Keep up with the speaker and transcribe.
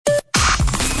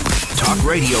Talk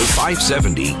Radio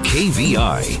 570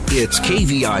 KVI. It's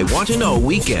KVI Want to Know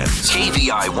Weekends.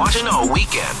 KVI Want to Know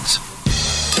Weekends.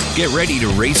 Get ready to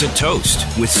raise a toast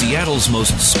with Seattle's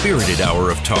most spirited hour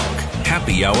of talk,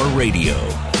 Happy Hour Radio.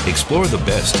 Explore the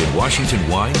best in Washington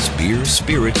wines, beers,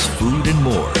 spirits, food, and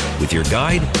more with your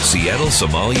guide, Seattle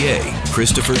sommelier,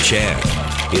 Christopher Chan.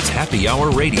 It's Happy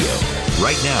Hour Radio,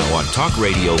 right now on Talk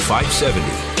Radio 570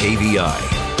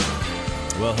 KVI.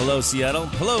 Well, hello, Seattle.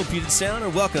 Hello, Puget Sound,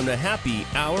 and welcome to Happy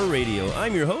Hour Radio.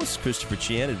 I'm your host, Christopher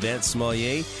Chan, Advanced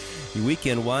Sommelier, your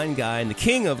weekend wine guy, and the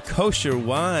king of kosher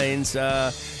wines.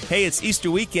 Hey, it's Easter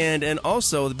weekend and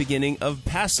also the beginning of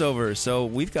Passover, so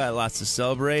we've got lots to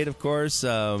celebrate, of course.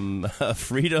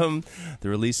 Freedom, the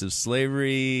release of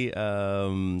slavery,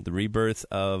 the rebirth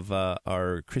of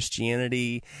our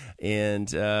Christianity,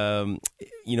 and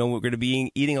we're going to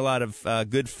be eating a lot of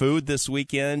good food this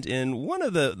weekend. And one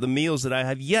of the meals that I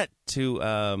have yet to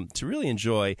really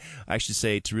enjoy, I should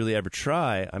say, to really ever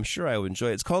try, I'm sure I would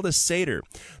enjoy it. It's called a Seder.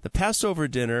 The Passover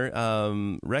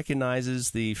dinner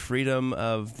recognizes the freedom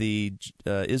of the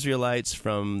Israelites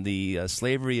from the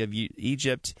slavery of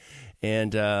Egypt.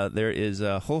 And there is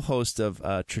a whole host of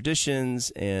traditions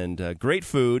and great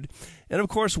food, and of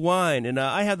course wine. And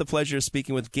I had the pleasure of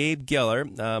speaking with Gabe Geller,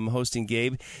 hosting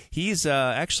Gabe. He's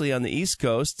actually on the East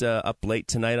Coast, up late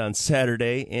tonight on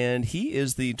Saturday, and he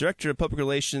is the Director of Public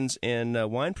Relations and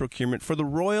Wine Procurement for the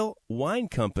Royal Wine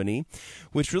Company,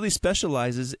 which really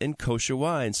specializes in kosher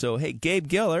wine. So, hey, Gabe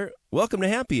Geller, welcome to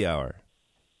Happy Hour.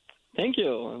 Thank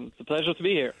you. It's a pleasure to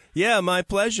be here. Yeah, my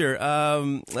pleasure.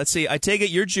 Let's see. I take it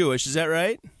you're Jewish. Is that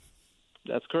right?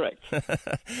 That's correct.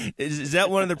 Is that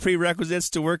one of the prerequisites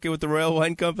to working with the Royal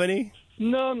Wine Company?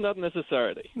 No, not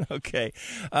necessarily. Okay.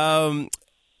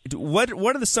 What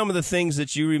are some of the things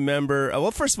that you remember?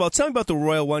 Well, first of all, tell me about the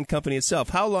Royal Wine Company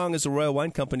itself. How long has the Royal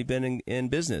Wine Company been in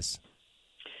business?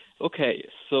 Okay,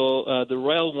 so the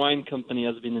Royal Wine Company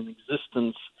has been in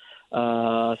existence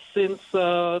since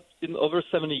it's been over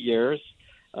 70 years.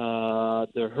 The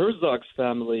Herzogs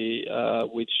family,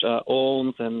 which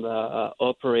owns and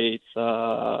operates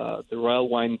the Royal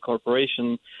Wine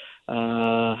Corporation,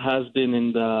 has been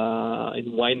in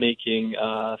winemaking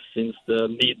since the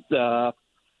mid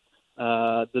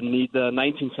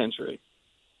 19th century.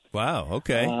 Wow.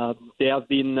 Okay. They have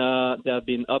been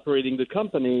operating the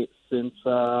company since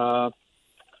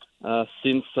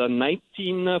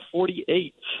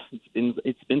 1948.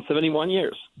 It's been 71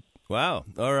 years. Wow.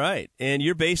 All right. And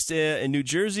you're based in New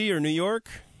Jersey or New York?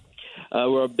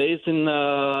 We're based in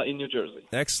New Jersey.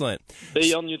 Excellent.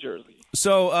 Bayonne, New Jersey.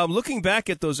 So, looking back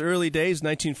at those early days,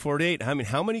 1948,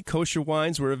 how many kosher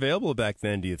wines were available back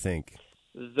then, do you think?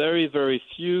 Very, very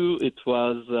few. It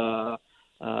was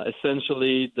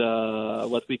essentially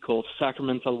what we call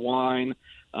sacramental wine,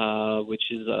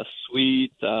 which is a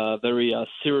sweet, very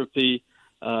syrupy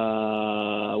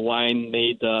wine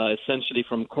made essentially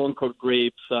from corncob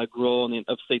grapes grown in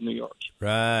upstate New York.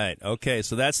 Right. Okay.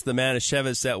 So that's the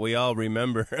Manischewitz that we all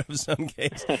remember of some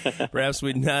case. Perhaps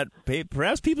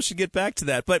perhaps people should get back to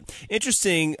that. But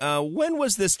interesting. When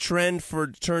was this trend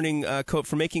for turning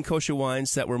for making kosher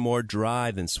wines that were more dry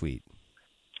than sweet?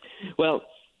 Well,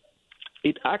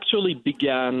 it actually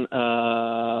began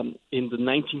in the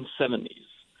 1970s.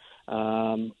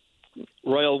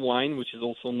 Royal Wine, which is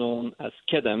also known as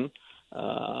Kedem,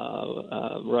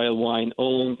 Royal Wine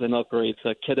owns and operates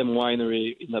a Kedem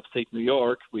winery in upstate New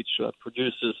York, which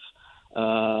produces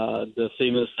the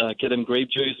famous Kedem grape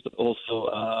juice, but also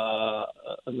a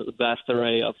vast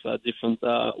array of different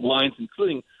wines,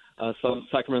 including some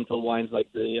sacramental wines like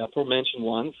the aforementioned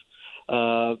ones.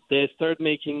 They started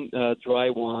making dry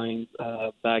wines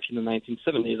back in the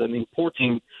 1970s and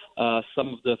importing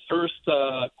some of the first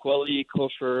quality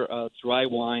kosher dry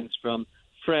wines from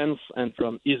France and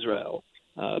from Israel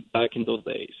back in those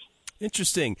days.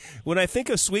 Interesting. When I think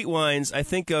of sweet wines, I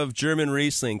think of German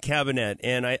Riesling, Cabernet,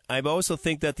 and I also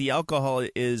think that the alcohol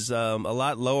is a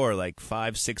lot lower, like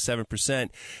 5, 6, 7%.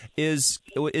 Is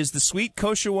the sweet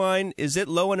kosher wine, is it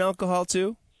low in alcohol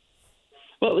too?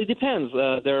 Well, it depends.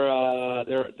 There are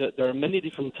many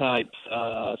different types.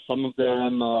 Some of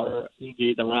them are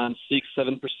indeed around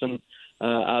 6-7%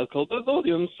 alcohol by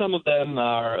volume. Some of them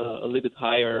are a little bit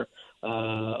higher,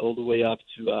 all the way up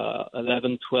to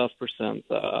 11-12%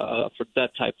 for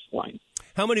that type of wine.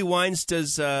 How many wines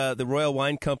does the Royal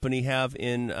Wine Company have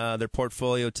in their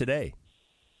portfolio today?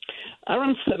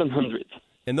 Around 700.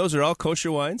 And those are all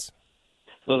kosher wines?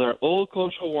 So they're all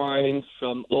kosher wines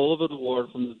from all over the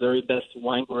world, from the very best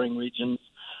wine-growing regions,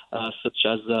 such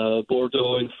as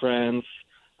Bordeaux in France,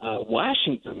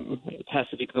 Washington, the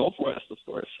Pacific Northwest, of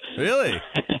course. Really?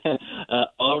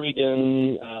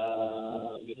 Oregon,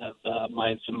 We have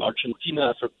wines from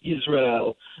Argentina, from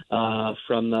Israel,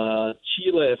 from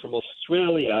Chile, from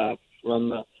Australia,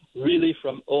 really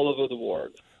from all over the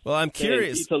world. Well, I'm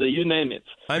curious. Italy, you name it.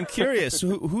 I'm curious.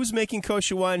 Who's making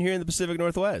kosher wine here in the Pacific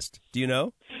Northwest? Do you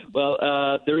know? Well,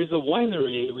 there is a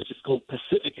winery which is called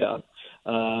Pacifica,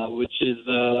 which is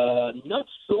not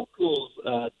so close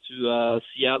to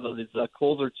Seattle. It's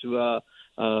closer to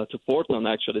Portland,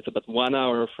 actually. It's about 1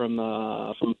 hour from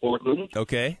Portland.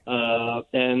 Okay.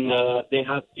 And they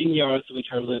have vineyards which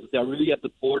they're really at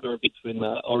the border between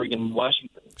Oregon and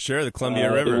Washington. Sure, the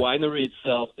Columbia River. The winery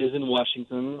itself is in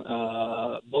Washington.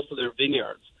 Most of their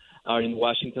vineyards are in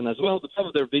Washington as well, but some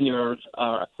of their vineyards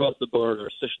are across the border,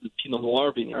 especially the Pinot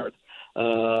Noir vineyards,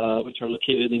 which are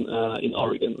located in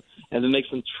Oregon. And they make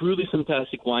some truly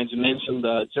fantastic wines. You mentioned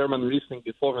German Riesling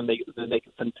before, and they make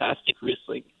a fantastic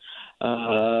Riesling,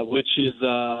 which is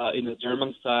in a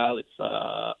German style. It's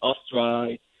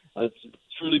Austria. It's a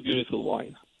truly beautiful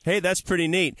wine. Hey, that's pretty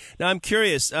neat. Now, I'm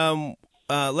curious.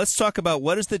 Let's talk about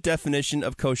what is the definition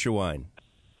of kosher wine?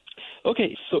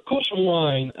 Okay, so kosher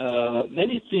wine,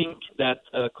 many think that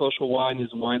kosher wine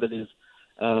is wine that is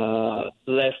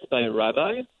blessed by a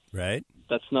rabbi. Right.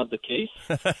 That's not the case.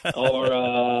 Or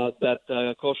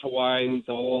that kosher wines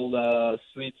are all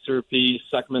sweet, syrupy,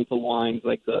 sacramental wines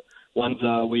like the ones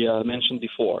we mentioned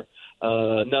before.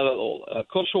 Not at all.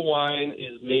 Kosher wine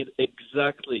is made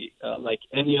exactly like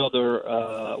any other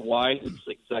wine. It's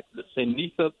exactly the same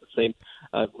method, the same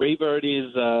grape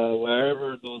varieties,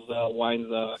 wherever those wines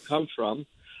come from.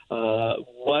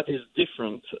 What is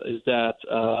different is that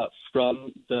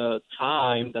from the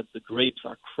time that the grapes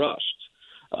are crushed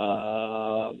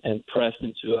and pressed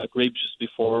into grape juice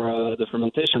before the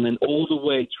fermentation, and all the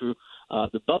way through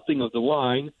the bubbling of the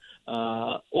wine,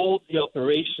 all the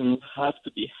operations have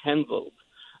to be handled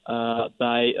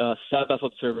by Sabbath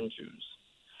observant Jews.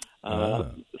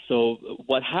 So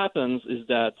what happens is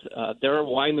that there are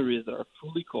wineries that are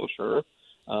fully kosher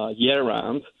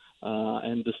year-round,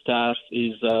 and the staff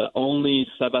is only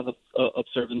Sabbath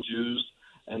observant Jews,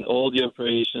 and all the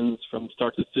operations from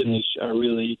start to finish are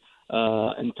really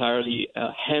entirely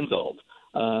handled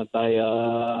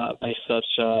by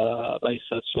such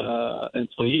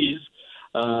employees.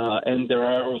 And there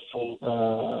are also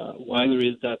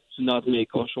wineries that do not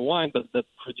make kosher wine, but that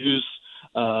produce,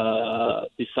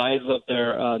 besides of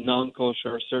their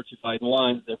non-kosher certified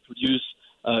wines, they produce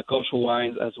kosher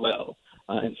wines as well.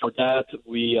 And for that,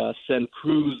 we send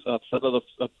crews of Sabbath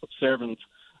observant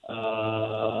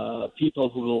people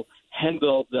who will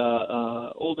handle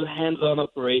all the hands-on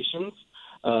operations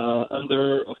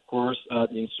under, of course,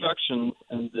 the instructions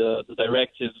and the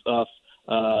directives of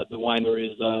the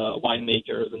wineries,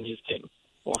 winemakers, and his team,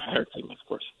 or her team, of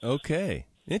course. Okay.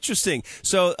 Interesting.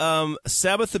 So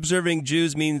Sabbath-observing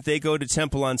Jews means they go to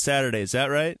temple on Saturday. Is that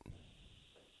right?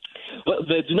 Well,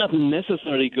 they do not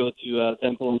necessarily go to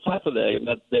temple on Saturday,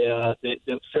 but they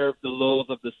observe the laws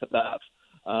of the Sabbath,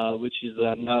 which is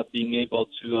not being able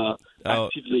to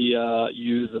actively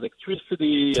use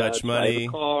electricity, touch money, drive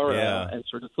a car,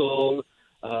 answer the phone,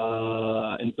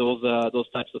 and those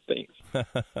types of things.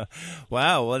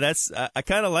 Wow. Well, I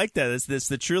kind of like that. It's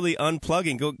the truly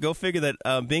unplugging. Go figure that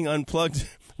being unplugged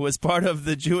was part of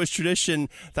the Jewish tradition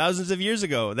thousands of years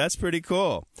ago. That's pretty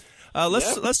cool.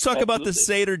 Let's talk about the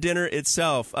Seder dinner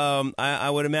itself. I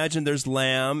would imagine there's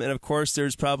lamb, and of course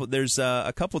there's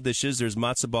a couple dishes. There's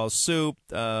matzo ball soup,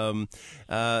 and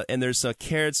there's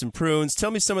carrots and prunes. Tell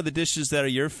me some of the dishes that are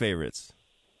your favorites.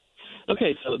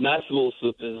 Okay, so matzo ball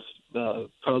soup is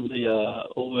probably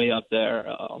all the way up there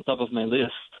on top of my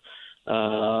list,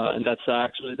 and that's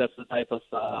the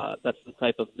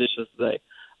type of dishes they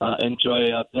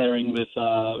enjoy pairing with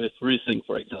Riesling,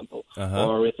 for example,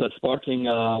 or with a sparkling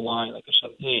wine like a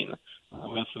champagne.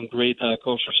 We have some great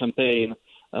kosher champagne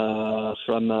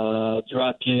from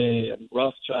Drapier and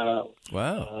Rothschild,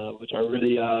 which are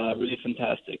really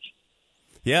fantastic.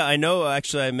 Yeah, I know.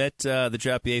 Actually, I met the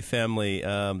Drapier family.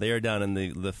 They are down in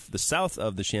the south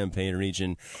of the Champagne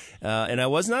region, and I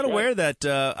was not aware that.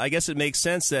 I guess it makes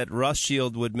sense that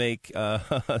Rothschild would make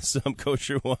some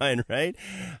kosher wine, right?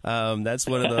 That's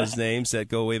one of those names that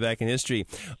go way back in history.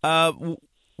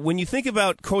 When you think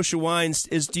about kosher wines,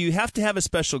 do you have to have a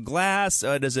special glass?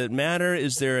 Does it matter?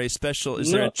 Is there a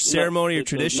ceremony or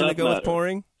tradition to go with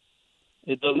pouring?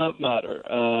 It does not matter.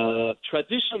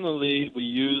 Traditionally, we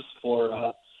use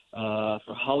for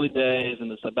holidays and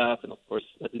the Sabbath, and of course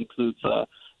that includes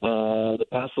the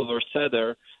Passover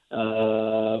Seder.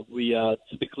 We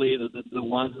typically the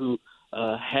one who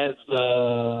heads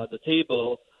the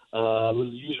table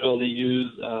will usually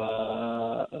use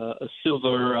a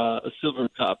silver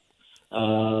cup.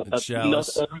 That's but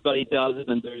Chalice. not everybody does it,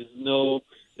 and there is no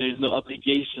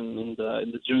obligation in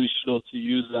the Jewish law to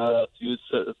use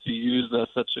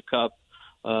such a cup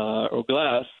or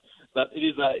glass. But it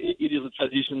is a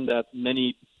tradition that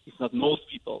many, if not most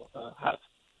people, have.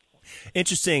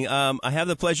 Interesting. I have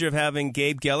the pleasure of having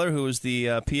Gabe Geller, who is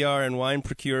the PR and wine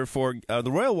procurer for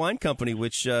the Royal Wine Company,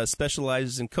 which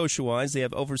specializes in kosher wines. They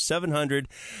have over 700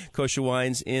 kosher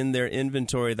wines in their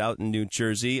inventory out in New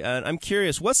Jersey. And I'm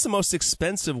curious, what's the most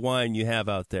expensive wine you have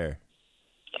out there?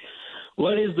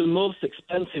 What is the most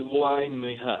expensive wine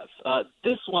we have?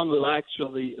 This one will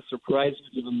actually surprise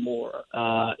you even more.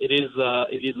 It is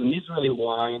an Israeli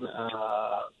wine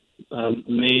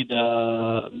made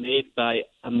by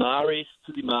Amari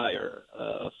Studemeyer,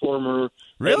 former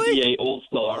NBA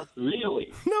All-Star.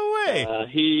 Really? No way.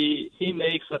 He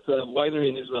makes at a winery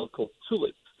in Israel called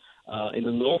Tulip. In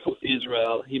the north of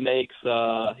Israel, he makes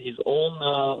his own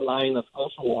line of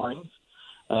kosher wines.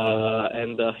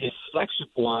 And his flagship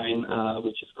wine,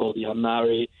 which is called the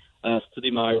Amari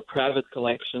Studemeyer Private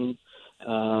Collection,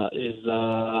 is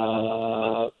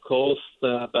cost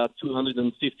about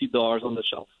 $250 on the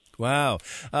shelf. Wow.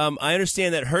 I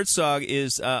understand that Herzog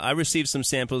is, I received some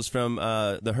samples from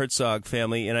the Herzog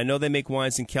family, and I know they make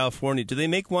wines in California. Do they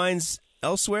make wines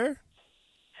elsewhere?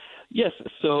 Yes.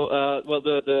 So,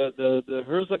 the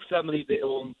Herzog family, they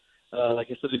own, like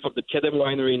I said before, the Kedem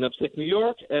Winery in upstate New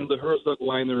York and the Herzog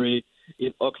Winery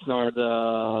in Oxnard,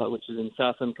 which is in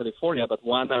Southern California, about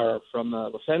 1 hour from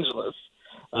Los Angeles.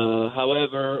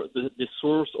 However, the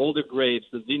source, all the grapes,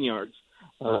 the vineyards,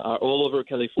 are all over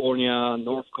California,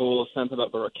 North Coast, Santa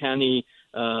Barbara County,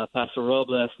 Paso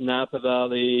Robles, Napa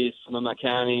Valley, Sonoma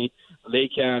County,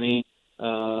 Lake County,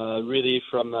 really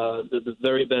from the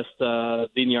very best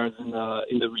vineyards in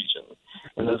the region.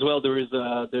 And as well,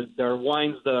 there are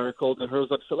wines that are called the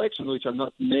Herzog Selection, which are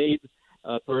not made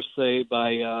per se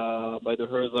by the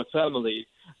Herzog family,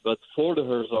 but for the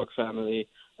Herzog family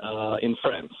in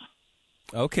France.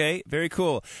 Okay, very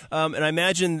cool. And I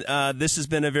imagine this has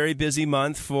been a very busy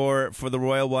month for the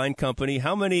Royal Wine Company.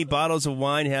 How many bottles of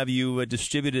wine have you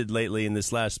distributed lately in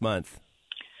this last month?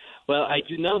 Well, I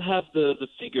do not have the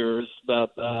figures,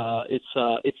 but it's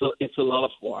a lot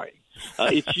of wine.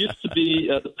 It used to be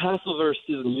the Passover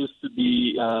season used to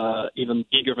be even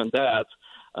bigger than that.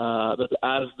 But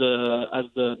as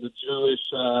the Jewish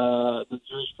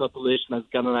population has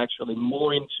gotten actually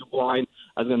more into wine,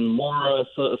 has been more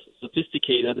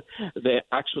sophisticated, they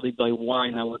actually buy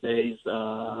wine nowadays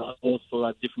also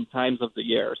at different times of the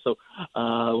year. So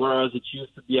whereas it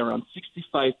used to be around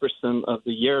 65% of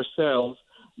the year sales,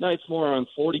 now it's more around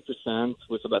 40%,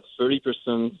 with about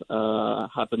 30%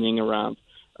 happening around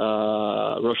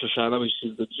Rosh Hashanah, which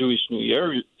is the Jewish New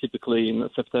Year, typically in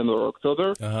September or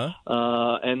October,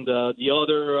 and the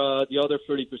other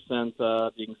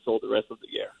 30% being sold the rest of the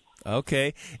year.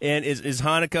 Okay, and is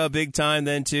Hanukkah a big time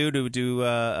then too?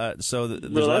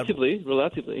 Relatively.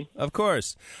 Of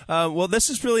course. Well,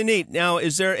 this is really neat. Now,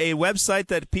 is there a website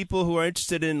that people who are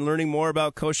interested in learning more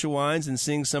about kosher wines and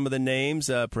seeing some of the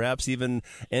names, perhaps even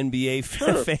NBA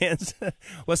fans?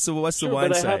 What's the wine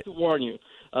but site? I have to warn you.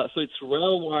 So it's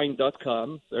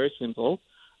royalwine.com. Very simple.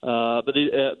 But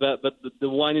the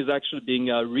wine is actually being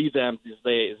revamped these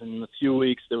days. In a few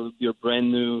weeks, there will be a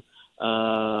brand new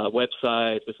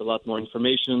website with a lot more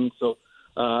information. So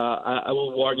I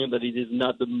will warn you that it is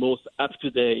not the most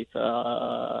up-to-date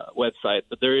website,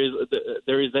 but there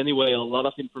is anyway a lot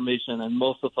of information, and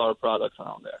most of our products are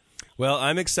on there. Well,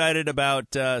 I'm excited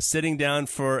about sitting down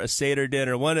for a Seder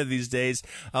dinner one of these days.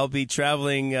 I'll be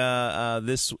traveling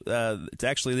it's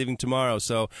actually leaving tomorrow.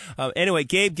 So anyway,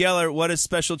 Gabe Geller, what a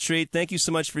special treat. Thank you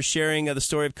so much for sharing the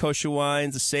story of kosher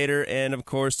wines, the Seder, and, of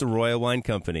course, the Royal Wine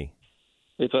Company.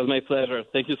 It was my pleasure.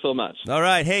 Thank you so much. All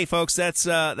right. Hey, folks, that's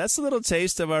a little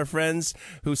taste of our friends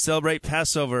who celebrate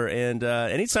Passover. And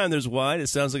anytime there's wine, it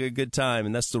sounds like a good time.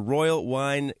 And that's the Royal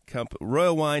Wine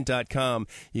royalwine.com.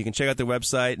 You can check out their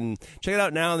website and check it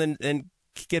out now and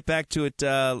get back to it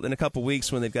in a couple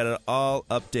weeks when they've got it all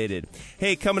updated.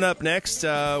 Hey, coming up next,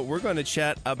 we're going to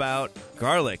chat about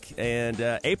garlic.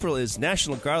 And April is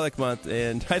National Garlic Month,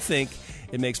 and I think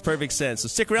it makes perfect sense. So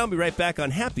stick around. We'll be right back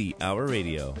on Happy Hour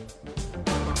Radio.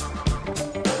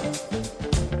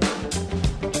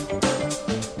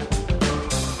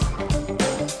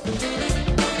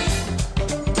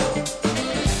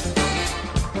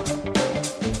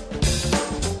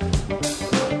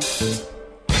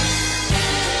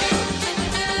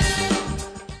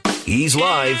 He's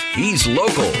live, he's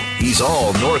local, he's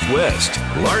all Northwest.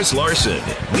 Lars Larson,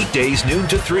 weekdays noon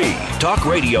to 3. Talk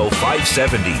Radio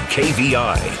 570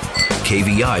 KVI.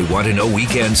 KVI Want to Know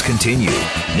Weekends continue.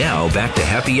 Now back to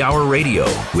Happy Hour Radio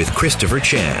with Christopher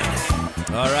Chan.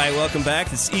 All right, welcome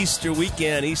back. It's Easter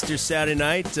weekend, Easter Saturday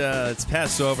night. It's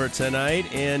Passover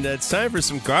tonight, and it's time for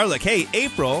some garlic. Hey,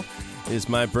 April is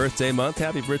my birthday month.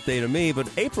 Happy birthday to me. But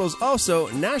April's also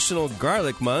National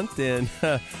Garlic Month, and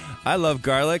I love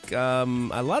garlic. A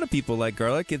lot of people like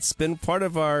garlic. It's been part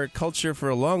of our culture for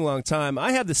a long, long time.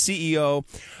 I have the CEO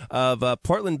of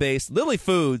Portland-based Lily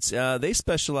Foods. They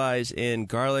specialize in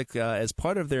garlic as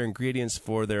part of their ingredients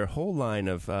for their whole line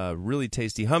of really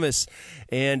tasty hummus.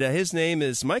 And his name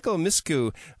is Michael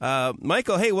Miscu.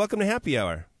 Michael, hey, welcome to Happy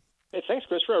Hour. Hey, thanks,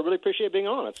 Christopher. I really appreciate being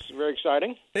on. It's very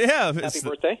exciting. Yeah. Happy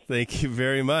birthday. Thank you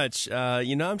very much.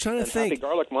 I'm trying to think. Happy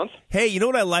Garlic Month. Hey, you know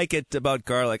what I like about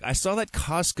garlic? I saw that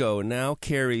Costco now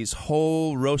carries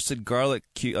whole roasted garlic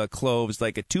cloves,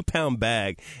 like a 2-pound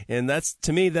bag. And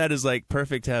to me, that is like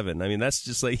perfect heaven. I mean, that's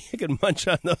just like you can munch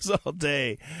on those all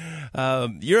day.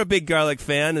 You're a big garlic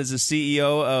fan as the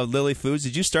CEO of Lily Foods.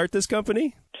 Did you start this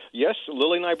company? Yes,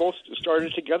 Lily and I both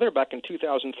started together back in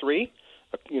 2003,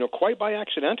 quite by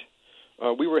accident.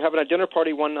 We were having a dinner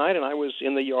party one night, and I was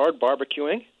in the yard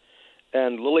barbecuing,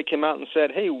 and Lily came out and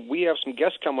said, hey, we have some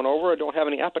guests coming over. I don't have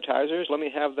any appetizers. Let me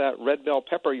have that red bell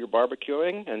pepper you're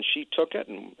barbecuing. And she took it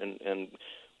and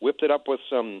whipped it up with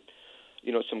some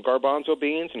garbanzo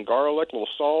beans and garlic, a little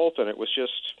salt, and it was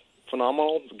just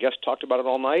phenomenal. The guests talked about it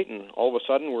all night, and all of a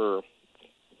sudden we're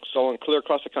selling clear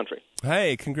across the country.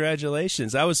 Hey,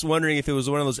 congratulations. I was wondering if it was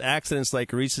one of those accidents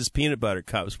like Reese's Peanut Butter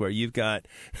Cups where you've got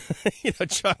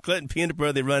chocolate and peanut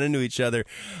butter, they run into each other.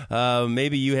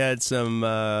 Maybe you had some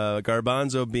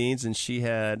garbanzo beans and she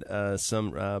had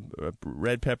some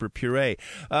red pepper puree.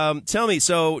 Tell me,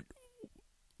 so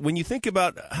when you think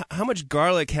about how much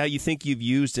garlic you think you've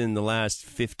used in the last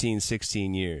 15,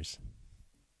 16 years?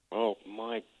 Oh,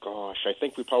 my gosh. I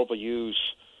think we probably use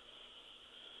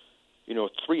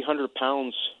 300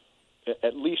 pounds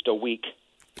at least a week.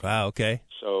 Wow, okay.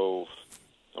 So,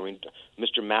 I mean,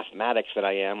 Mr. Mathematics that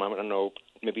I am, I don't know,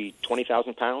 maybe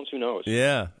 20,000 pounds, who knows?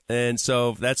 Yeah, and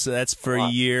so that's for a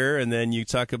year, and then you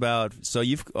talk about, so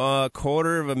you've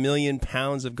 250,000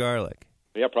 pounds of garlic.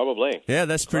 Yeah, probably. Yeah,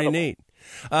 that's pretty neat.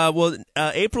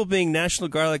 April being National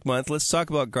Garlic Month, let's talk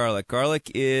about garlic.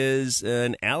 Garlic is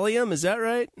an allium, is that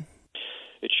right?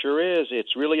 It sure is.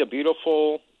 It's really a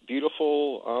beautiful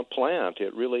plant.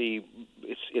 It really,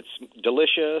 it's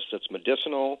delicious. It's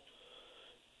medicinal.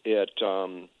 It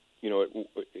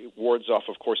wards off,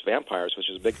 of course, vampires, which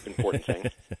is a big important thing.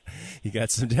 You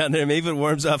got some down there. Maybe it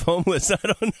warms off homeless. I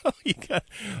don't know.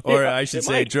 I should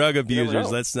say drug abusers.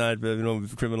 Let's not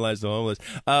criminalize the homeless.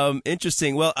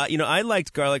 Interesting. Well, I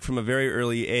liked garlic from a very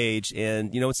early age, and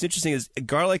what's interesting is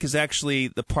garlic is actually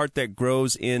the part that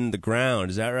grows in the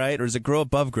ground. Is that right, or does it grow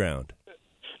above ground?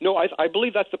 No, I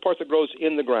believe that's the part that grows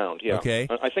in the ground, yeah. Okay.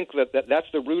 I think that's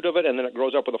the root of it, and then it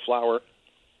grows up with a flower.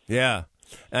 Yeah.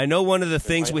 I know one of the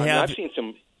things I've seen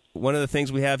some... One of the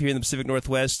things we have here in the Pacific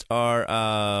Northwest are,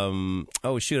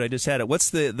 I just had it. What's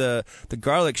the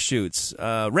garlic shoots?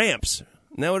 Ramps.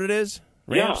 Isn't that what it is?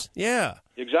 Ramps? Yeah.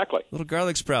 Exactly. Little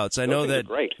garlic sprouts. I know that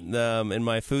great. In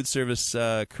my food service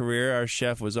career, our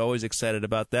chef was always excited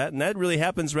about that, and that really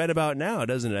happens right about now,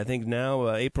 doesn't it? I think now,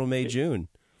 April, May, June.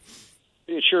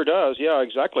 It sure does. Yeah,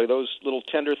 exactly. Those little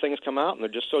tender things come out, and they're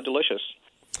just so delicious.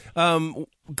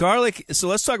 Garlic. So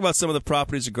let's talk about some of the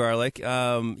properties of garlic.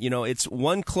 It's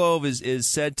one clove is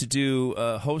said to do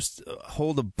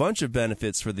hold a bunch of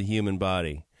benefits for the human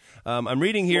body. I'm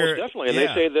reading here. Most definitely, and they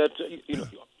say that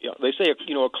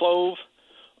a clove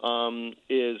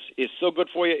is so good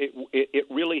for you. It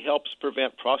really helps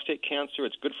prevent prostate cancer.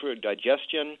 It's good for your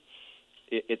digestion.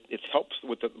 It helps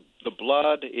with the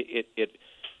blood.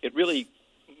 It really,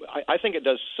 I think it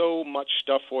does so much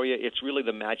stuff for you. It's really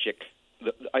the magic.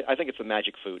 I think it's a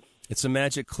magic food. It's a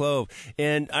magic clove.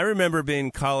 And I remember being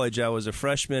in college. I was a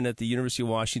freshman at the University of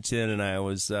Washington, and I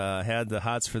was had the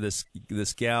hots for this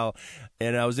gal.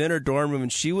 And I was in her dorm room,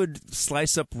 and she would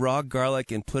slice up raw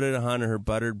garlic and put it on her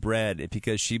buttered bread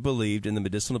because she believed in the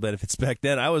medicinal benefits back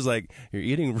then. I was like, "You're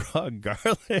eating raw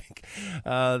garlic."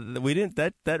 We didn't.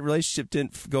 That relationship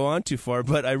didn't go on too far,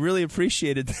 but I really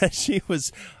appreciated that she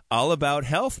was all about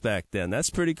health back then. That's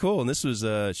pretty cool. And this was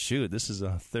this is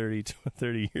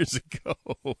 30 years ago.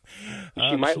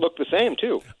 She might look the same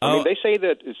too. I mean, they say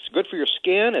that it's good for your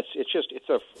skin.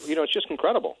 It's just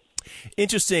incredible.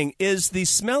 Interesting. Is the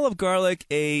smell of garlic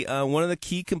one of the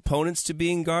key components to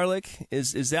being garlic?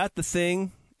 Is that the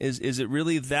thing? Is it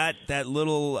really that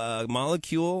little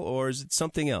molecule, or is it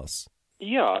something else?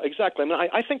 Yeah, exactly. I mean,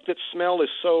 I think that smell is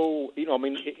so,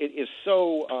 it is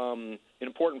so an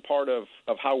important part of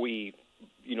how we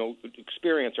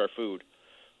experience our food.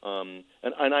 And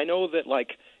I know that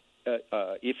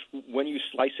if when you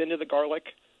slice into the garlic,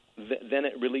 then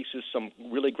it releases some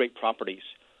really great properties.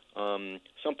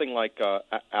 Something like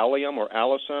allium or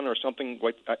allicin or something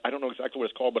like, I don't know exactly what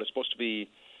it's called, but it's supposed to be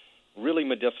really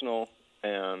medicinal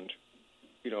and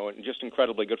just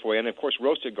incredibly good for you. And of course,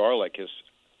 roasted garlic is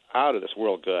out of this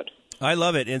world good. I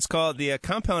love it. It's called, the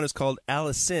compound is called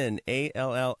allicin,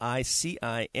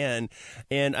 ALLICIN.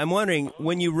 And I'm wondering,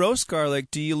 when you roast garlic,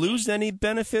 do you lose any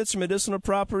benefits or medicinal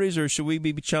properties, or should we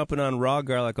be chomping on raw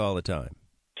garlic all the time?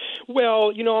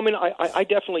 Well, I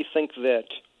definitely think that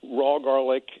raw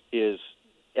garlic is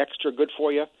extra good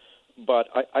for you, but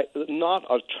not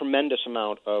a tremendous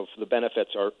amount of the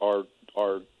benefits are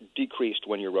decreased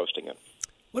when you're roasting it.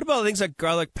 What about things like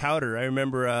garlic powder? I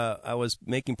remember I was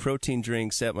making protein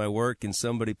drinks at my work, and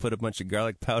somebody put a bunch of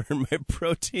garlic powder in my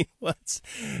protein once.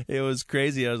 It was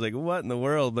crazy. I was like, what in the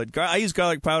world? But I use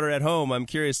garlic powder at home. I'm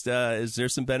curious, is there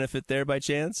some benefit there by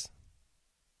chance?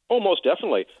 Oh, most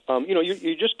definitely.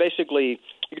 You're just basically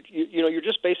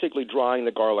drying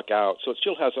the garlic out, so it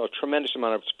still has a tremendous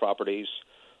amount of its properties.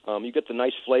 You get the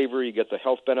nice flavor, you get the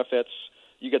health benefits,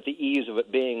 you get the ease of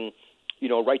it being,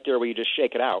 right there where you just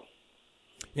shake it out.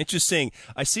 Interesting.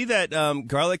 I see that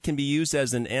garlic can be used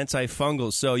as an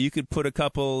antifungal, so you could put a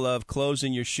couple of cloves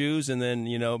in your shoes and then,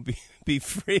 be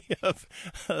free of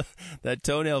that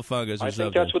toenail fungus or something. I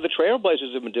think that's what the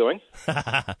Trailblazers have been doing.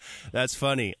 That's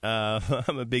funny.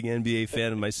 I'm a big NBA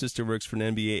fan, and my sister works for an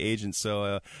NBA agent,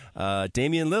 so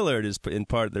Damian Lillard is in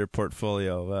part of their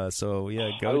portfolio. Go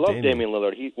Damian. I love Damian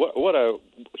Lillard.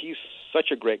 He's such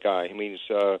a great guy. I mean,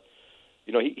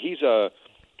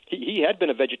 He had been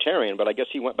a vegetarian, but I guess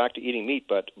he went back to eating meat.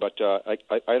 But I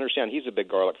understand he's a big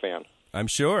garlic fan. I'm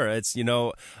sure. It's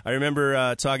I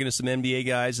remember talking to some NBA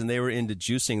guys, and they were into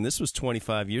juicing. This was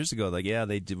 25 years ago. Were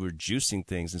juicing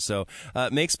things, and so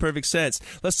it makes perfect sense.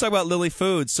 Let's talk about Lily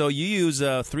Foods. So you use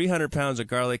 300 pounds of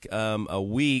garlic a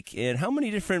week, and how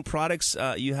many different products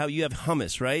you have? You have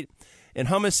hummus, right? And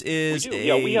hummus is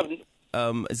we have.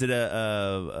 Is it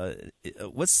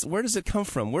where does it come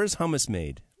from? Where is hummus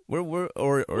made? Where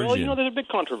origin? Well, there's a big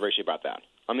controversy about that.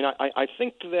 I mean, I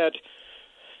think that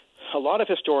a lot of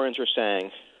historians are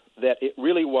saying that it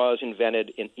really was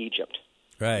invented in Egypt.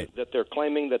 Right. That they're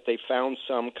claiming that they found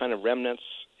some kind of remnants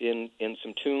in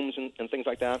some tombs and things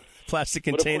like that. Plastic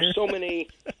container? But of course, so many...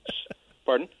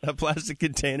 Pardon? A plastic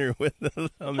container with the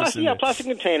hummus in yeah, it. Plastic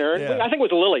container. Yeah. I think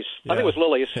it was Lily's. Yeah. I think it was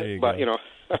Lily's. But,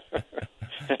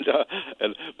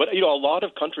 but a lot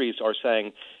of countries are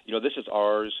saying, this is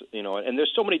ours, and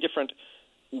there's so many different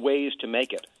ways to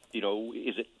make it.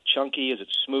 Is it chunky? Is it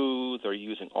smooth? Are you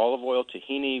using olive oil,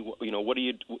 tahini? What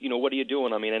are you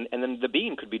doing? I mean, and then the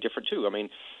bean could be different too. I mean,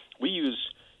 we use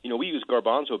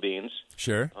garbanzo beans.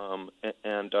 Sure.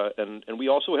 And we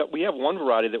also have one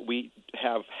variety that we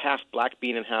have half black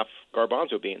bean and half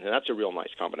garbanzo bean, and that's a real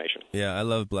nice combination. Yeah, I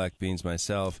love black beans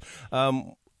myself.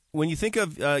 When you think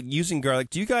of using garlic,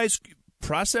 do you guys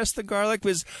process the garlic?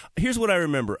 Because here's what I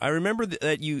remember. I remember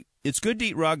that it's good to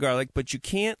eat raw garlic, but you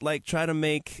can't try to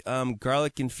make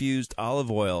garlic-infused olive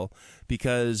oil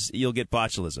because you'll get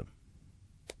botulism.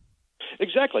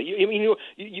 Exactly.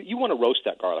 You want to roast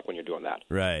that garlic when you're doing that.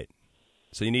 Right.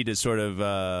 So you need to sort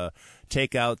of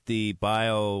take out the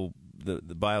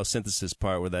biosynthesis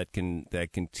part where that can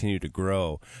continue to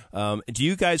grow. Do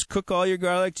you guys cook all your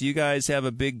garlic? Do you guys have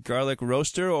a big garlic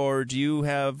roaster, or do you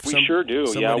have? We sure do.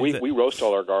 Yeah, we roast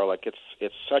all our garlic.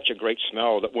 It's such a great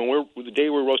smell that the day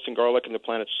we're roasting garlic in the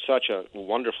plant, it's such a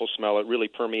wonderful smell. It really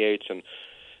permeates, and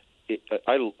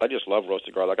I just love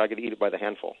roasted garlic. I could eat it by the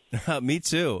handful. Me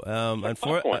too.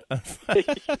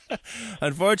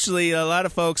 Unfortunately, a lot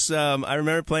of folks, I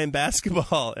remember playing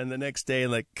basketball, and the next day,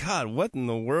 God, what in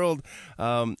the world?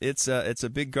 It's a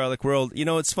big garlic world.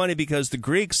 It's funny because the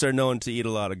Greeks are known to eat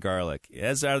a lot of garlic,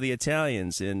 as are the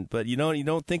Italians. But you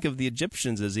don't think of the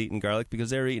Egyptians as eating garlic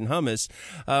because they're eating hummus.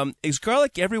 Is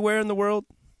garlic everywhere in the world?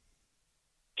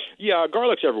 Yeah,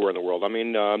 garlic's everywhere in the world. I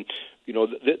mean,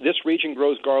 this region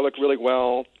grows garlic really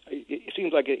well. It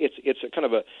seems like it's a kind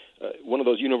of one of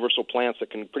those universal plants that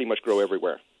can pretty much grow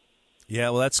everywhere. Yeah,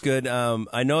 well, that's good.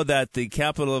 I know that the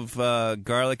capital of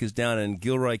garlic is down in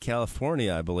Gilroy,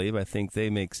 California, I believe. I think they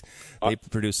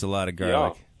produce a lot of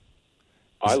garlic. Yeah.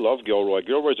 I love Gilroy.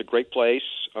 Gilroy's a great place.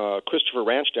 Christopher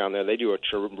Ranch down there, they do a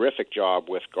terrific job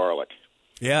with garlic.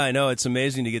 Yeah, I know. It's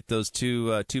amazing to get those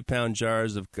 2-pound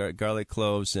jars of garlic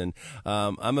cloves. And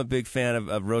I'm a big fan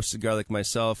of roasted garlic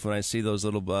myself. When I see those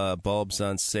little bulbs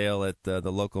on sale at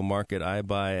the local market, I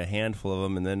buy a handful of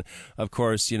them. And then, of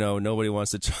course, nobody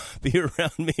wants to be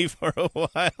around me for a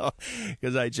while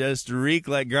because I just reek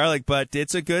like garlic. But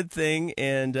it's a good thing.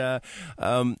 And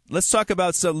let's talk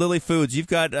about some Lily Foods. You've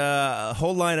got a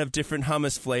whole line of different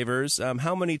hummus flavors.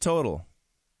 How many total?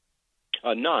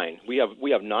 9. We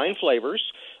have 9 flavors.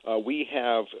 We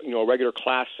have a regular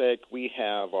classic. We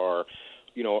have our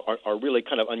really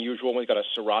kind of unusual one. We've got a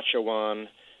sriracha one.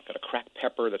 Got a cracked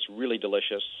pepper that's really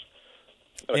delicious.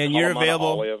 And you're available.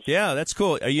 Olive. Yeah, that's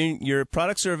cool. Your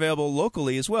products are available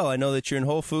locally as well. I know that you're in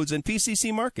Whole Foods and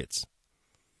PCC markets.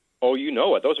 Oh, you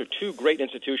know it. Those are 2 great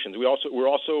institutions. We're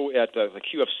also at the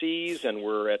QFCs, and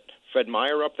we're at Fred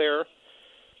Meyer up there.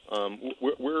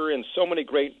 We're in so many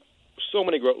great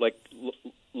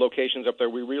locations up there.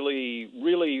 We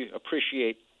really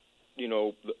appreciate,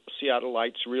 the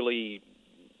Seattleites really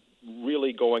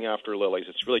going after Lily's.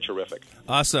 It's really terrific.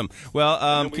 Awesome. Well,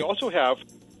 and we also have.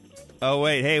 Oh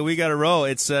wait, hey, we got to roll.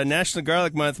 It's National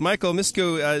Garlic Month. Michael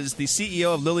Miscu is the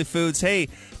CEO of Lily Foods. Hey,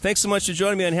 thanks so much for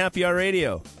joining me on Happy Hour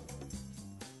Radio.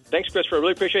 Thanks, Christopher. I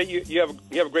really appreciate you. You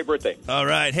have a great birthday. All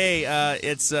right. Hey,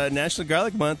 it's National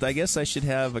Garlic Month. I guess I should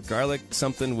have a garlic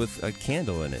something with a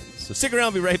candle in it. So stick around.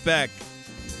 I'll be right back.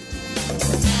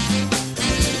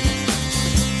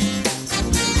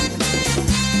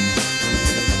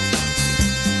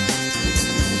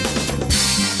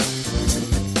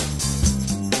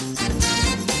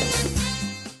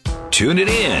 Tune it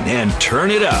in and turn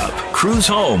it up. Cruise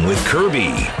home with Kirby.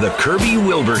 The Kirby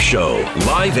Wilbur Show.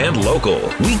 Live and local.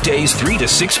 Weekdays 3 to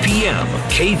 6 p.m.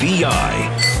 KVI.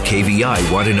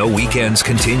 KVI Want to Know Weekends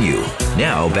continue.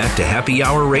 Now back to Happy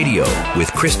Hour Radio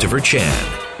with Christopher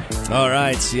Chan. All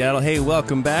right, Seattle. Hey,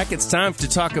 welcome back. It's time to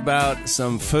talk about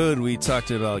some food. We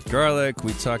talked about garlic.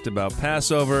 We talked about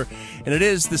Passover. And it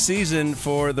is the season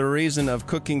for the reason of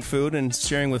cooking food and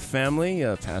sharing with family.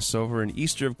 Passover and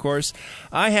Easter, of course.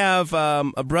 I have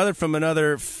a brother from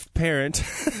another parent,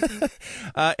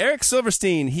 Eric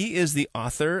Silverstein. He is the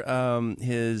author.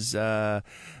 His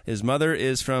mother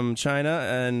is from China,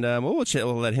 and we'll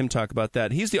let him talk about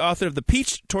that. He's the author of The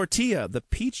Peached Tortilla. The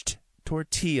Peached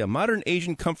Tortilla, modern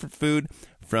Asian comfort food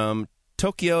from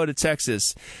Tokyo to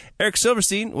Texas. Eric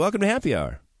Silverstein, welcome to Happy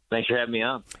Hour. Thanks for having me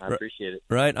on. I appreciate it.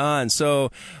 Right on.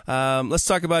 So let's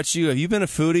talk about you. Have you been a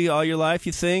foodie all your life,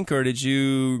 you think, or did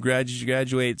you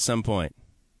graduate at some point?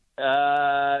 No,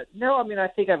 I mean, I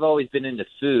think I've always been into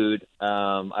food.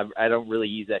 I don't really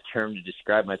use that term to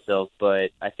describe myself,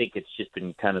 but I think it's just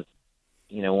been kind of,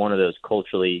 one of those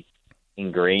culturally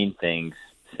ingrained things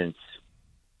since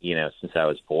I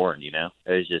was born, It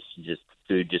was just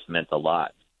food just meant a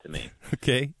lot to me.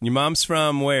 Okay. Your mom's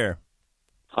from where?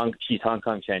 She's Hong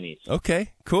Kong Chinese.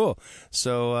 Okay, cool.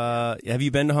 So have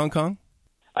you been to Hong Kong?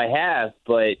 I have,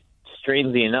 but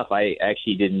strangely enough, I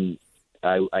actually didn't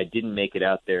make it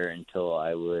out there until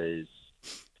I was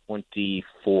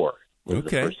 24. Was the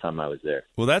first time I was there.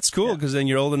 Well, that's cool because then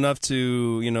you're old enough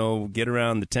to, get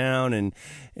around the town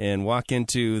and walk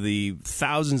into the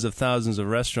thousands of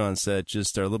restaurants that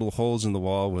just are little holes in the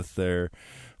wall with their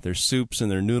soups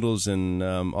and their noodles and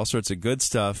all sorts of good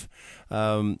stuff.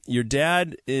 Your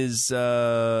dad is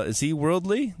he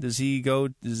worldly? Does he go?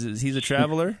 He's a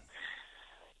traveler?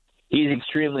 He's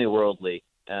extremely worldly.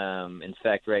 In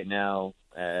fact, right now,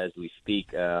 as we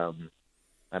speak,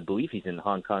 I believe he's in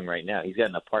Hong Kong right now. He's got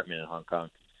an apartment in Hong Kong.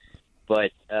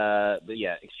 But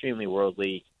yeah, extremely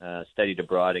worldly. Studied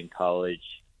abroad in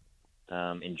college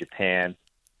in Japan.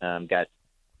 Got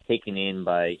taken in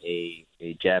by a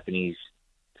Japanese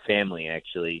family,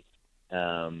 actually,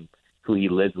 who he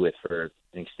lived with for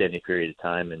an extended period of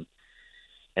time.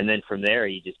 And then from there,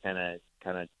 he just kind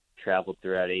of traveled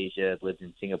throughout Asia, lived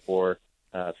in Singapore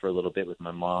for a little bit with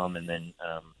my mom, and then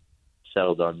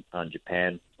settled on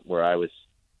Japan, where I was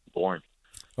born.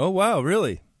 Oh, wow,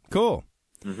 really? Cool.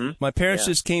 Mm-hmm. My parents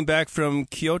just came back from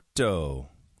Kyoto.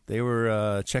 They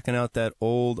were checking out that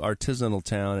old artisanal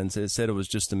town and said it was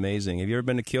just amazing. Have you ever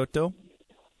been to Kyoto?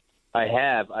 I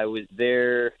have. I was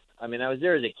there. I mean, I was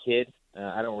there as a kid.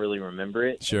 I don't really remember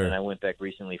it. Sure. And I went back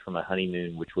recently for my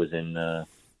honeymoon, which was in,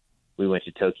 we went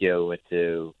to Tokyo, went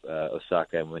to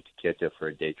Osaka, and went to Kyoto for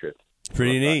a day trip.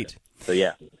 Pretty neat. So,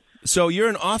 yeah. So you're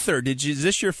an author. Is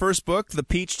this your first book, The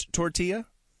Peached Tortilla?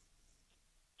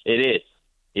 It is.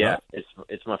 Yeah, Huh?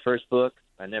 It's my first book.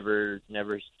 I never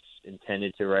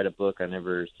intended to write a book. I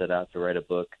never set out to write a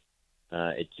book.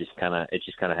 It just kind of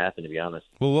happened, to be honest.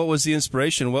 Well, what was the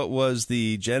inspiration? What was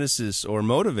the genesis or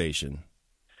motivation?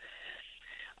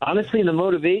 Honestly, the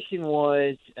motivation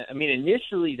was,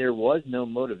 initially there was no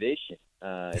motivation.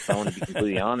 If I want to be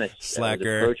completely honest, Slacker.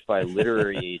 I was approached by a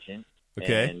literary agent.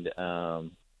 Okay.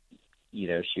 And,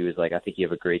 she was like, I think you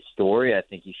have a great story. I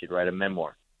think you should write a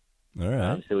memoir. All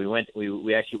right. So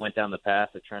we actually went down the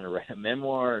path of trying to write a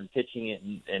memoir and pitching it,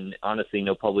 and honestly,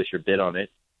 no publisher bid on it.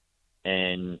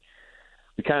 And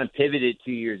we kind of pivoted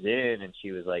 2 years in, and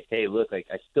she was like, hey, look, I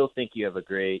still think you have a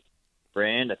great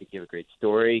brand. I think you have a great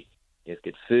story. You have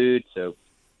good food. So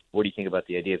what do you think about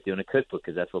the idea of doing a cookbook?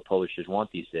 Because that's what publishers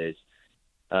want these days.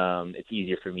 It's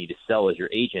easier for me to sell as your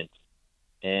agent.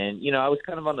 And, I was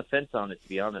kind of on the fence on it, to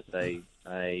be honest. I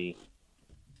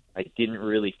didn't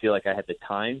really feel like I had the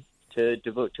time to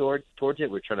devote towards it.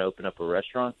 We're trying to open up a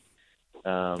restaurant.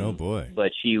 Oh, boy.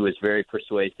 But she was very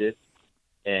persuasive,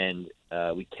 and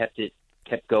we kept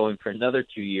going for another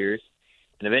 2 years.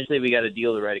 And eventually we got a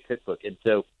deal to write a cookbook. And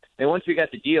so once we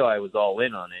got the deal, I was all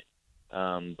in on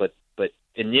it. But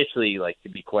initially, to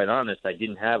be quite honest, I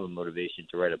didn't have a motivation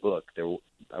to write a book.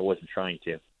 I wasn't trying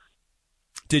to.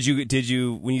 Did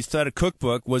you when you started a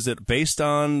cookbook, was it based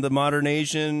on the modern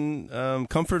Asian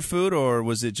comfort food, or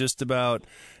was it just about,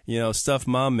 stuff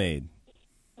mom made?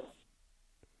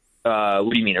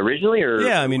 What do you mean, originally? Or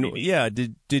yeah,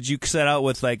 Did you set out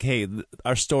with hey,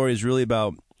 our story is really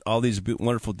about all these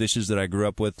wonderful dishes that I grew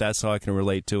up with. That's how I can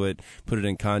relate to it, put it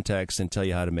in context, and tell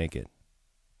you how to make it.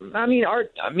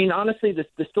 Honestly, the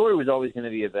story was always going to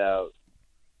be about.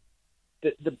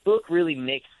 The book really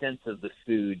makes sense of the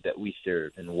food that we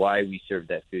serve and why we serve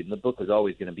that food. And the book was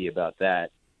always going to be about that.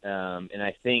 And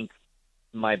I think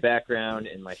my background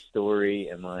and my story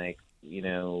and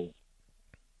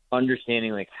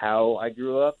understanding how I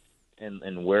grew up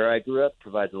and where I grew up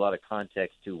provides a lot of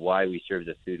context to why we serve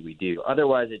the food we do.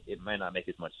 Otherwise, it might not make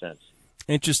as much sense.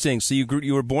 Interesting. So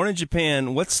you were born in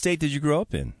Japan. What state did you grow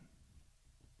up in?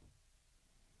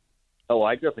 Oh,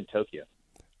 I grew up in Tokyo.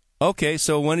 Okay,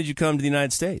 so when did you come to the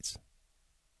United States?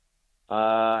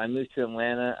 I moved to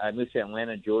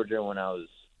Atlanta, Georgia, when I was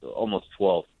almost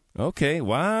 12. Okay,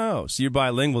 wow. So you're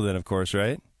bilingual then, of course,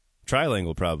 right?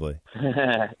 Trilingual, probably.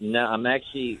 No, I'm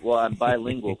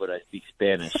bilingual, but I speak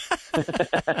Spanish.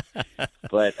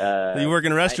 But you work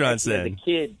in restaurants then? As a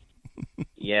kid,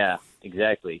 yeah,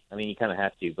 exactly. You kind of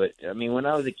have to. But when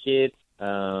I was a kid,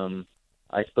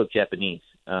 I spoke Japanese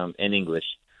and English.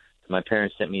 My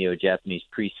parents sent me to a Japanese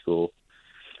preschool.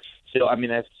 So,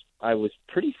 I was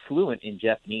pretty fluent in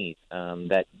Japanese.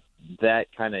 That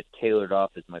kind of tailored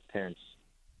off as my parents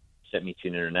sent me to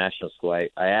an international school. I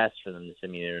asked for them to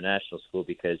send me to an international school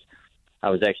because I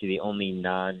was actually the only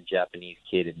non-Japanese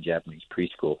kid in Japanese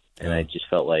preschool. And I just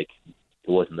felt like it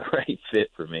wasn't the right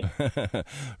fit for me.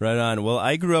 Right on. Well,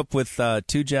 I grew up with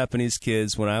two Japanese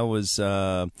kids when I was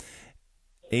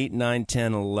 8, 9,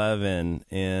 10, 11,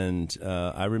 and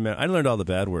I learned all the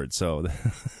bad words, so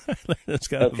it's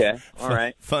kind of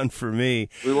fun for me.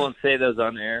 We won't say those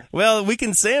on air. Well, we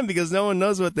can say them because no one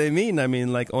knows what they mean.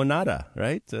 Like onada,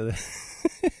 right?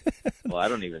 Well, I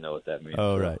don't even know what that means.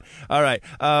 Oh, right. All right.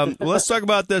 Well, let's talk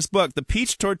about this book, The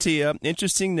Peach Tortilla,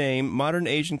 interesting name, modern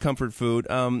Asian comfort food.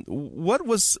 What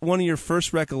was one of your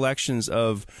first recollections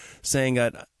of saying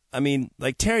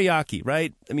like teriyaki,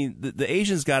 right? The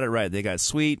Asians got it right. They got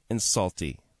sweet and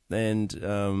salty.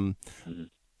 And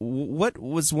what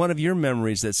was one of your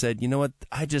memories that said, you know what,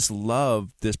 I just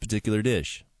love this particular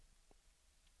dish?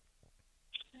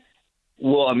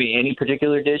 Well, any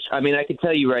particular dish? I can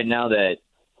tell you right now that,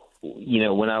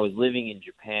 when I was living in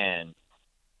Japan,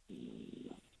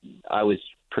 I was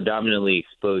predominantly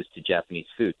exposed to Japanese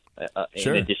food,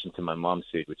 Sure. in addition to my mom's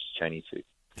food, which is Chinese food.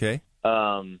 Okay.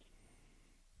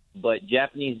 But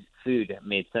Japanese food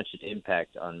made such an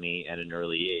impact on me at an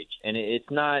early age. And it's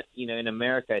not, in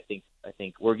America, I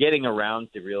think we're getting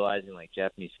around to realizing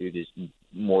Japanese food is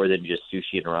more than just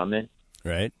sushi and ramen.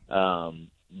 Right.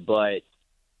 But,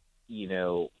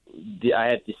 I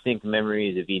have distinct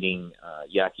memories of eating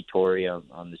yakitori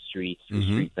on the streets, from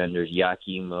street vendors,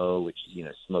 yakimo, which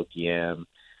is, smoked yam,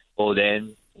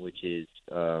 oden, which is,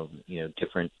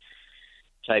 different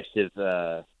types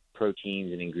of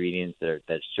proteins and ingredients that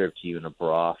are served to you in a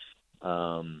broth.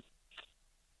 Teppanyaki,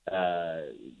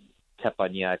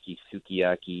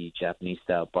 sukiyaki, Japanese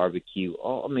style barbecue.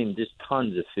 There's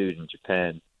tons of food in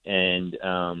Japan, and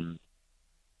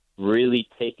really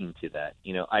taking to that.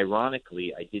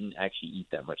 Ironically, I didn't actually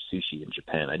eat that much sushi in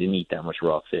Japan. I didn't eat that much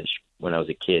raw fish when I was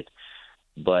a kid,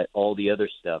 but all the other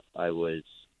stuff I was,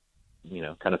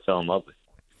 kind of fell in love with.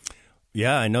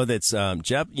 Yeah, I know that's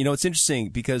it's interesting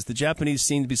because the Japanese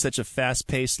seem to be such a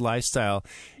fast-paced lifestyle,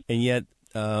 and yet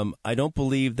I don't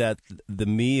believe that the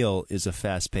meal is a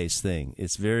fast-paced thing.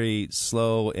 It's very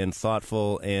slow and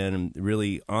thoughtful and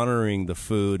really honoring the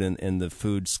food and the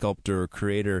food sculptor or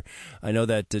creator. I know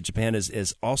that Japan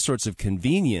is all sorts of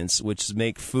convenience, which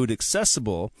make food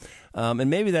accessible, and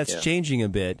maybe that's changing a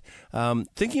bit.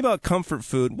 Thinking about comfort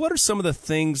food, what are some of the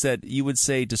things that you would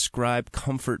say describe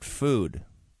comfort food?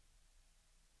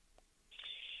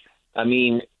 I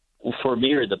mean, for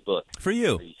me or the book? For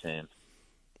you. What are you saying?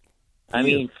 I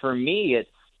mean, for me,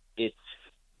 it's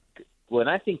when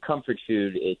I think comfort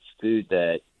food, it's food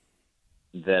that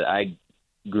I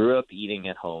grew up eating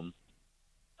at home,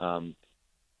 and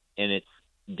it's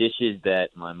dishes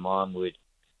that my mom would,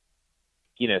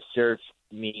 serve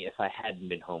me if I hadn't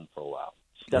been home for a while.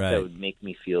 Stuff that would make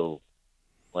me feel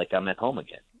like I'm at home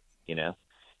again,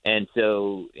 And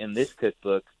so in this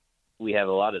cookbook, we have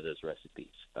a lot of those recipes.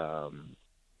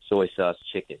 Soy sauce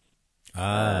chicken.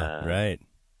 Right.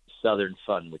 Southern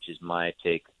Fun, which is my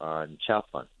take on chow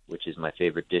fun, which is my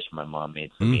favorite dish my mom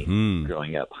made for me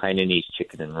growing up. Hainanese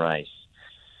chicken and rice.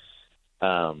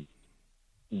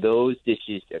 Those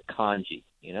dishes, congee,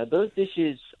 those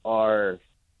dishes are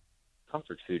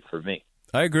comfort food for me.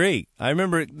 I agree. I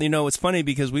remember, it's funny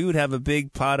because we would have a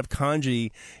big pot of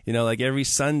congee, like every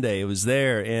Sunday. It was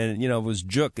there, and, it was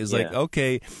juk. It's like,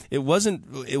 okay, it was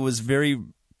very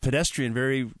pedestrian,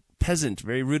 very peasant,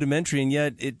 very rudimentary, and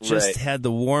yet it just had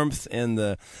the warmth and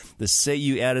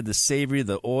you added the savory,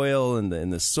 the oil and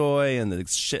the soy and the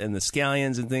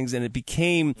scallions and things, and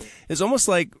it's almost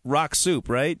like rock soup,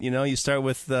 right? You start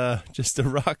with just a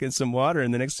rock and some water,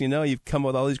 and the next thing you know, you've come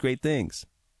with all these great things.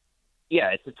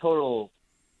 Yeah, it's a total,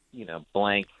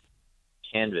 blank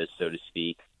canvas, so to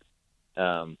speak.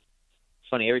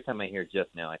 Funny, every time I hear Jeff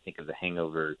now, I think of The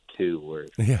Hangover 2, where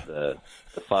the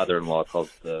father-in-law calls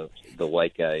the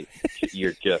white guy,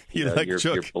 "You're Jeff, you're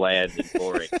bland and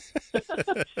boring."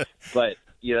 But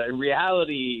in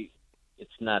reality,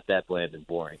 it's not that bland and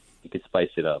boring. You could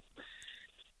spice it up.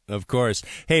 Of course.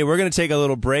 Hey, we're going to take a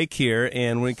little break here,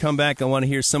 and when we come back, I want to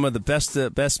hear some of the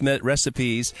best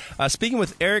recipes. Speaking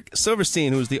with Eric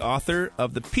Silverstein, who's the author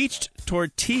of The Peach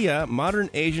Tortilla, Modern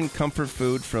Asian Comfort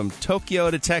Food from Tokyo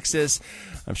to Texas.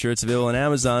 I'm sure it's available on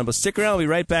Amazon, but stick around. We'll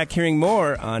be right back hearing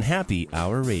more on Happy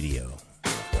Hour Radio.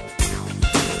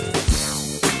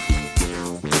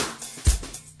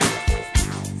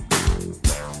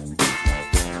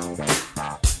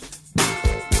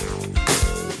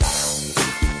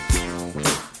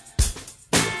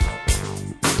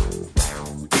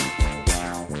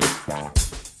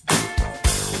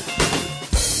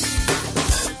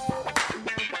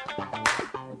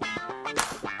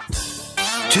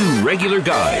 Two regular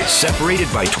guys separated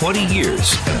by 20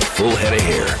 years and a full head of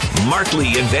hair. Mark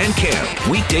Lee and Van Camp,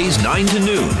 weekdays 9 to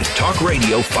noon. Talk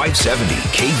Radio 570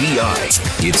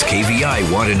 KVI. It's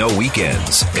KVI Want to Know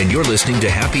Weekends, and you're listening to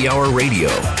Happy Hour Radio.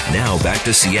 Now back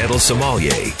to Seattle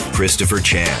sommelier, Christopher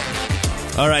Chan.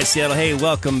 All right, Seattle. Hey,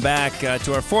 welcome back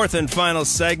to our fourth and final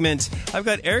segment. I've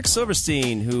got Eric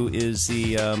Silverstein, who is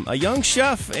a young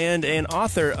chef and an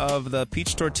author of The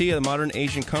Peach Tortilla, the Modern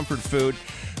Asian Comfort Food.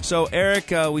 So,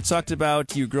 Eric, we talked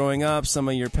about you growing up, some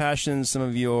of your passions, some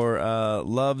of your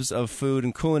loves of food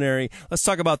and culinary. Let's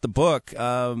talk about the book.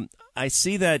 I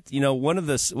see that, one of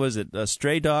the, was it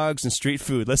stray dogs and street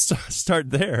food? Let's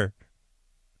start there.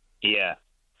 Yeah.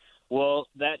 Well,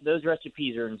 those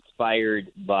recipes are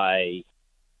inspired by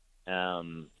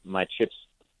my trips.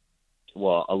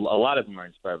 Well, a lot of them are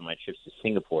inspired by my trips to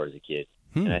Singapore as a kid.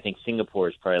 And I think Singapore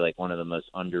is probably like one of the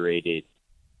most underrated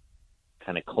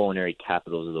kind of culinary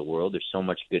capitals of the world. There's so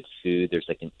much good food. There's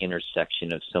like an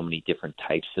intersection of so many different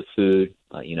types of food,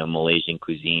 Malaysian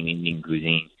cuisine, Indian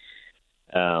cuisine.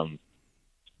 And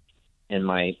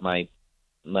my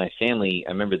family,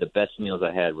 I remember the best meals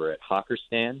I had were at hawker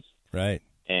stands. Right.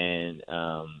 And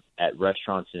at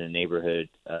restaurants in a neighborhood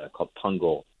called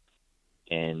Punggol.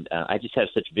 And I just have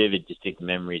such vivid, distinct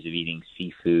memories of eating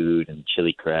seafood and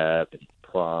chili crab and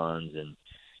prawns and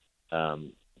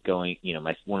going,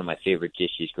 one of my favorite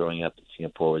dishes growing up in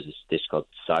Singapore was this dish called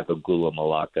Sago Gula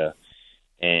Melaka.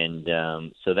 And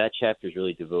so that chapter is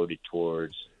really devoted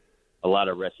towards a lot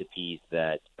of recipes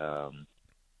that, from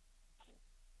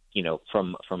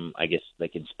I guess,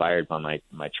 like inspired by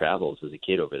my travels as a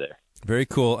kid over there. Very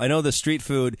cool. I know the street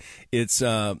food, it's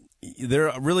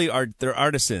they're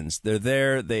artisans. They're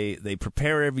there, they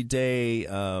prepare every day,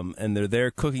 and they're there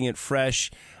cooking it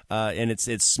fresh. and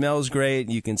it smells great.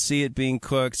 You can see it being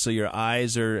cooked, so your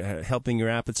eyes are helping your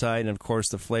appetite, and of course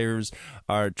the flavors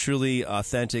are truly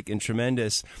authentic and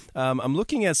tremendous. I'm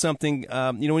looking at something.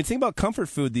 When you think about comfort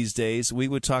food these days, we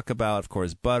would talk about, of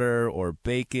course, butter or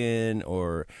bacon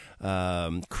or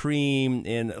cream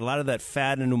and a lot of that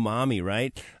fat and umami,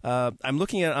 right? I'm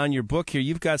looking at on your book here.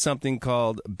 You've got something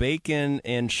called bacon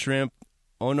and shrimp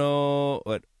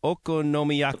okonomiyaki.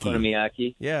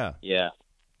 Okonomiyaki. Yeah.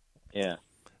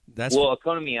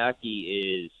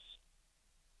 Okonomiyaki is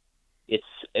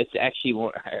it's actually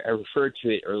one, I referred to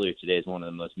it earlier today as one of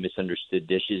the most misunderstood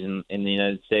dishes in the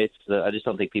United States. I just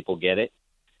don't think people get it.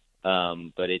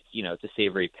 But it's it's a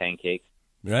savory pancake.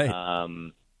 Right.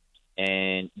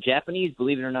 And Japanese,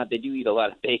 believe it or not, they do eat a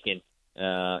lot of bacon,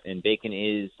 and bacon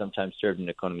is sometimes served in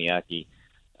okonomiyaki.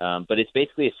 But it's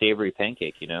basically a savory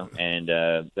pancake, and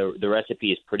the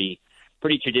recipe is pretty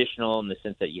traditional in the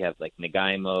sense that you have like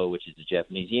nagaimo, which is the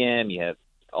Japanese yam. You have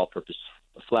all-purpose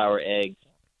flour, eggs,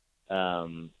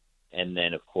 and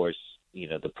then of course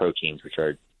the proteins, which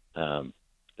are the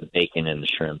bacon and the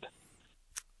shrimp.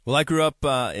 Well, I grew up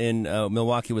in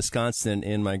Milwaukee, Wisconsin,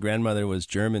 and my grandmother was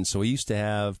German, so we used to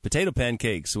have potato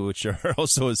pancakes, which are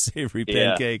also a savory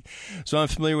pancake. So I'm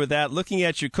familiar with that. Looking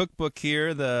at your cookbook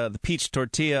here, the peach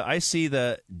tortilla, I see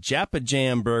the Japa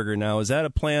Jam burger. Now, is that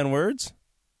a play on words?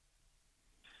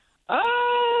 I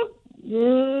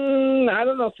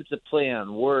don't know if it's a play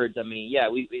on words. I mean,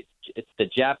 it's the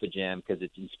Japa Jam because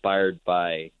it's inspired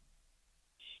by.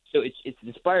 So it's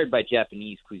inspired by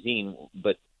Japanese cuisine,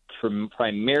 but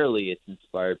primarily it's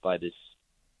inspired by this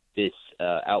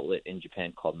outlet in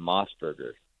Japan called Moss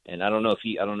Burger. And I don't know if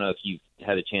you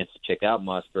had a chance to check out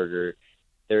Moss Burger.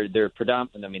 They're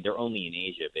predominant. I mean, they're only in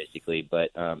Asia basically, but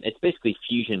it's basically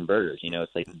fusion burgers.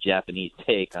 It's like the Japanese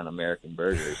take on American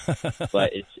burgers,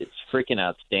 but it's freaking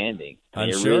outstanding.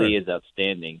 It really is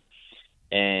outstanding.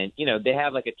 And they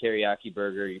have like a teriyaki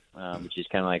burger, which is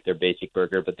kind of like their basic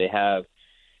burger, but they have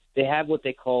what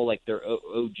they call like their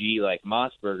OG like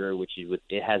Moss Burger, which is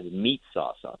it has meat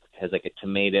sauce on it. It has like a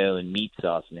tomato and meat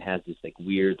sauce, and it has this like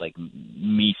weird like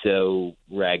miso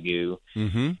ragu.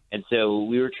 Mm-hmm. And so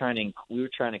we were trying to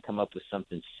come up with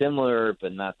something similar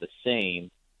but not the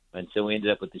same. And so we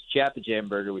ended up with this Japa Jam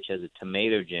burger, which has a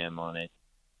tomato jam on it.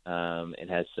 It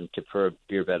has some tempura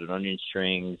beer battered onion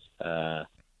strings, a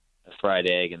fried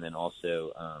egg, and then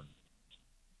also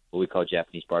what we call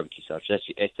Japanese barbecue sauce.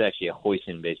 It's actually a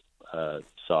hoisin-based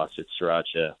sauce. It's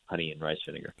sriracha, honey, and rice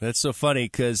vinegar. That's so funny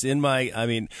because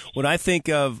when I think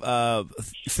of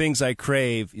things I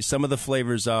crave, some of the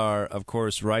flavors are, of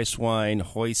course, rice wine,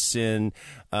 hoisin,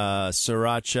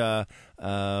 sriracha,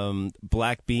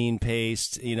 black bean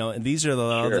paste, and these are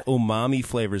the umami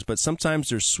flavors, but sometimes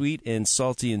they're sweet and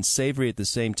salty and savory at the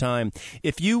same time.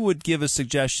 If you would give a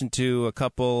suggestion to a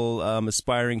couple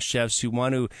aspiring chefs who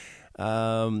want to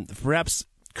perhaps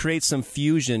create some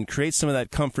fusion, create some of that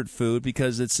comfort food,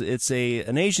 because it's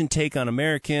an Asian take on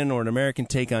American or an American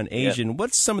take on Asian. Yep.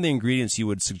 What's some of the ingredients you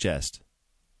would suggest?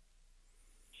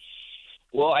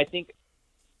 Well, I think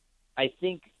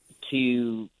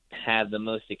to have the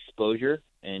most exposure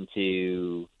and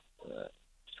to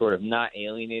sort of not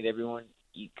alienate everyone,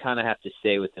 you kind of have to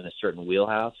stay within a certain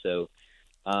wheelhouse. So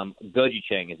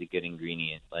gochujang is a good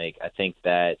ingredient. Like I think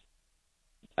that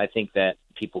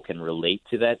people can relate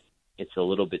to that. It's a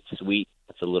little bit sweet.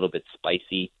 It's a little bit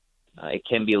spicy. It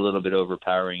can be a little bit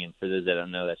overpowering. And for those that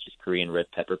don't know, that's just Korean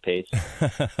red pepper paste.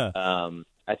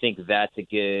 I think that's a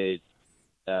good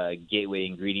gateway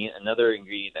ingredient. Another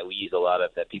ingredient that we use a lot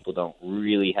of that people don't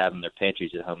really have in their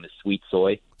pantries at home is sweet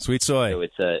soy. Sweet soy. So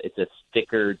it's a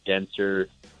thicker, denser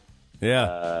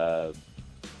soy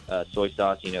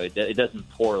sauce. It doesn't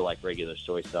pour like regular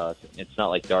soy sauce. It's not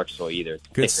like dark soy either. It's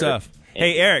good thicker. Stuff.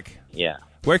 Hey, Eric. Yeah.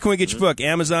 Where can we get your book?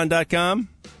 Amazon.com?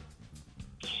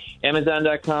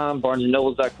 Amazon.com,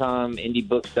 BarnesandNobles.com,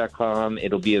 IndieBooks.com.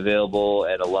 It'll be available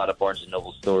at a lot of Barnes &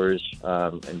 Noble stores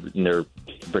and their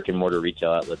brick-and-mortar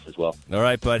retail outlets as well. All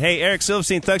right, bud. Hey, Eric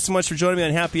Silverstein, thanks so much for joining me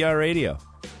on Happy Hour Radio.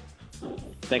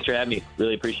 Thanks for having me.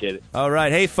 Really appreciate it. All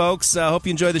right. Hey, folks, hope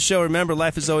you enjoyed the show. Remember,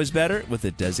 life is always better with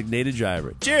a designated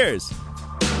driver. Cheers!